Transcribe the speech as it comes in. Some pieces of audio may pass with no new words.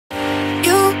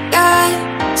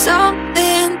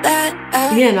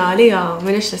Jiena għalija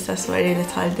minix l-istess Mari li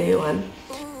tħal day one.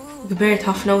 Kbirt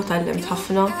ħafna u tallimt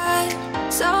ħafna.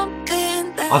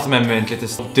 Għat memment li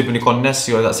tista' tibni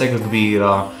konnessjoni daqshekk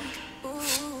kbira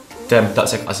f'temp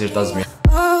daqshekk qasir ta' żmien.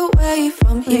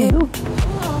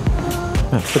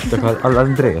 Fittek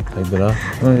għal-Andrea, għajdra.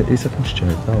 Jisek mux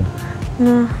ċerta.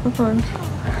 No, ma kontx.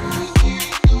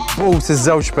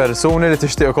 Iż-żewġ persuni li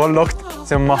tixtieq kollok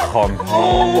timmagħhom.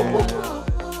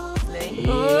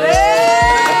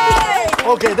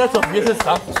 Okay, that's obvious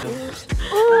issa.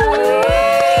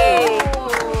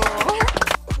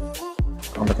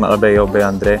 Għandek naqra bejja u bej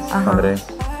Andrej.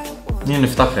 Jien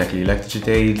niftakrek li l-ek tiġi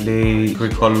tgħidli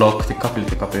kif kollok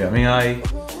tikkapilja miegħi.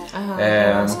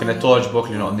 Kienet toġbok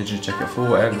li noqgħod niġi niċċekkja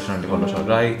fuqek biex nagħmel kollox all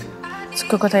right.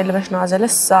 Kieku tgħidli biex nagħżel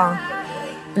issa.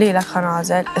 Lilek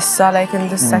ħanagħżel issa like in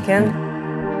this second.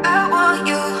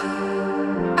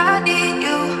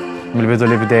 Mill-bidu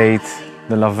li bdejt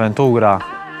l-avventura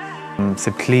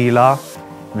sibt lila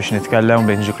biex nitkellem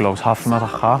biex niġi close ħafna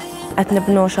tagħha. Qed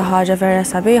nibnu xi ħaġa vera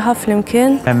sabiħa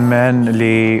flimkien. Nemmen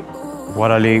li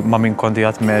wara li ma min konti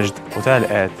għat meġd u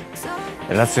telqet,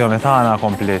 il-relazzjoni tagħna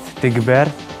komplet tikber.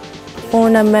 U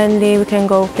nemmen li we can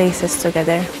go places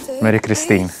together. Mary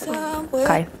Christine.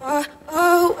 Kaj.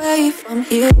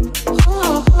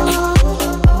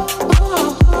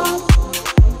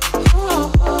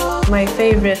 My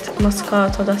favorite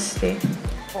Moscato d'Asti.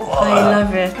 I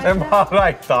love it. Imma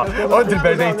rajta, għod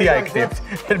il-birthday tijaj ktibt.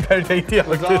 Il-birthday tijaj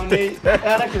ktibt.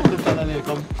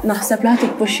 Naħseb li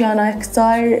ħatik puxjana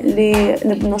iktar li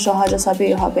nibnu xi ħaġa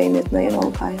sabiħa bejnietna jien u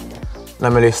Kaj.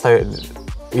 Nemmel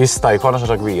jista' jkollna xi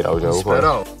ħaġa kbira u ġew ukoll.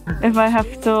 If I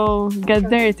have to get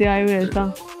dirty, I will ta.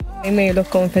 I may look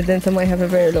confident and I have a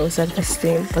very low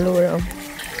self-esteem. Allura.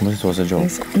 Ma titwasal ġew.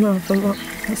 No, ma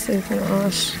ħassejt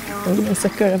għax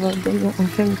insecure about them,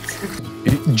 fimt.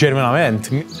 Ġerminament,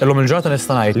 l-lum il-ġorta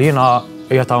nista' ngħid li jiena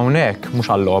qiegħed hawnhekk mhux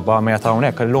għall-logħba, ma qiegħed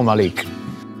hawnhekk illum għalik.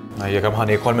 Ejja kemm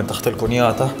ħani jkoll minn taħt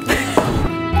il-kunjata.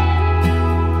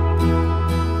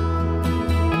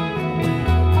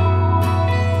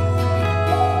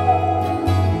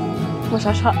 Mhux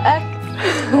għax ħaqek?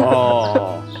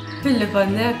 Billi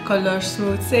bannek kollox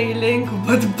smooth sailing u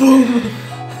bad boom.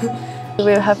 We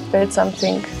will have built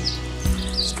something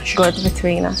good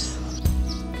between us.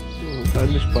 I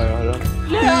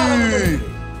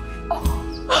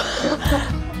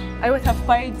would have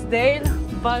fired Dale,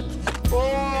 but...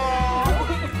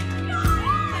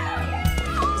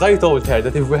 I told her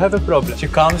that if we have a problem, she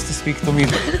comes to speak to me.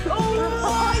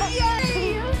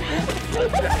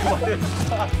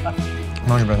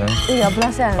 Mux bla sens? Ija,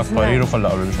 bla sens. Akkariru kolla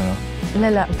għallu li xena.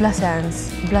 Lela, bla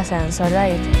sens, all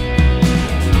right.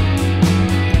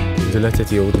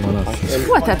 L-attitude ma nafx.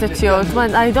 What attitude? I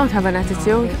don't have an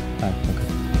attitude.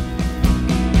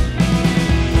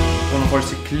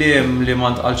 Forsi kliem li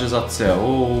ma ntqalx eżatt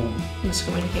sew.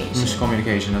 Miscommunication.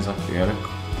 Miscommunication eżatt jgħalek.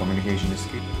 Communication is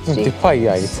key. Inti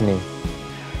pajjajtni.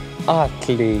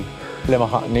 Għatli li ma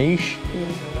ħaqnix.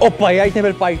 U pajjajtni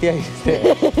bil-pajjajtni.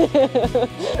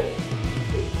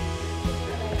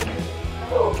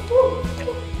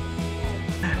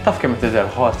 Taf kemm t-tider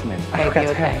ħot minn.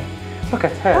 Look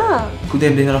at her. Ku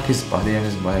dejjem dejjem rak isbaħ,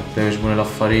 jogħġbuni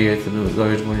l-affarijiet,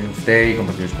 jogħġbuni l-ftejk, u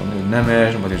ma jogħġbuni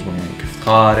l-nemex, u ma jogħġbuni kif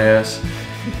tħares.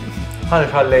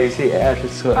 Ħallej si qed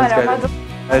is-suq.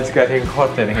 It's getting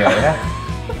hot in here, yeah?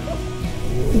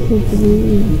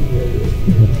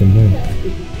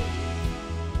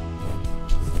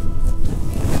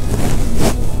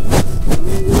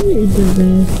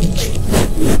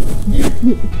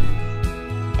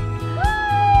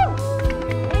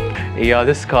 Hija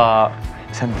diska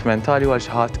sentimentali għal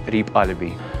xi ħadd qrib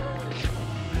qalbi.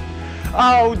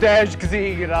 Għawdex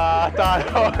gżira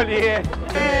tal-ħoljiet,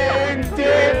 inti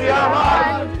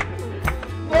djamant,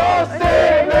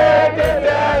 possibli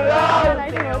titerraw.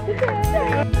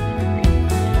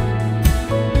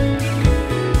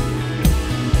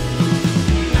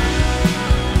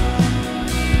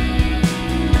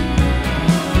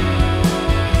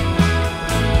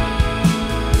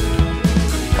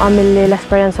 Għamilli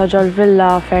l-esperienza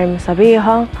ġol-villa ferm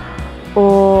sabiħa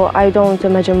u I don't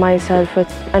imagine myself with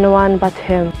anyone but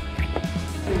him.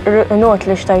 Not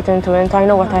li xtajt intuint, I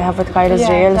know what I have with Kyle is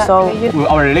real, so...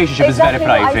 Our relationship is very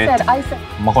private.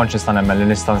 Ma konċ nista' nemmen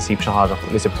li nista' nsib xi ħaġa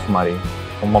li sibt f'Mari.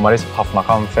 U ma Mari sibt ħafna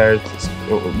comfort,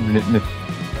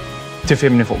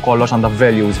 tifhimni fuq kollox għandha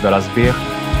values vera sbieħ.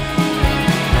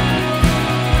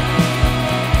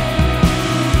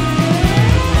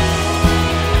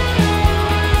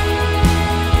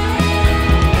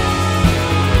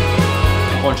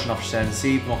 Ma konċ naf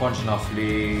x'sensib, ma konċ naf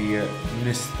li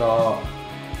nista'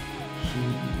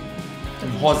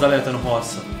 Nħoss li qed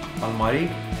inħoss għal-mari.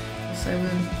 So I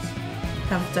wouldn't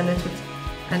have done it with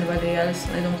anybody else.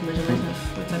 I don't imagine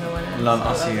myself with anyone else.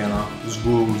 Lanqas jiena.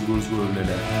 Żgur li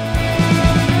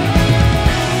le.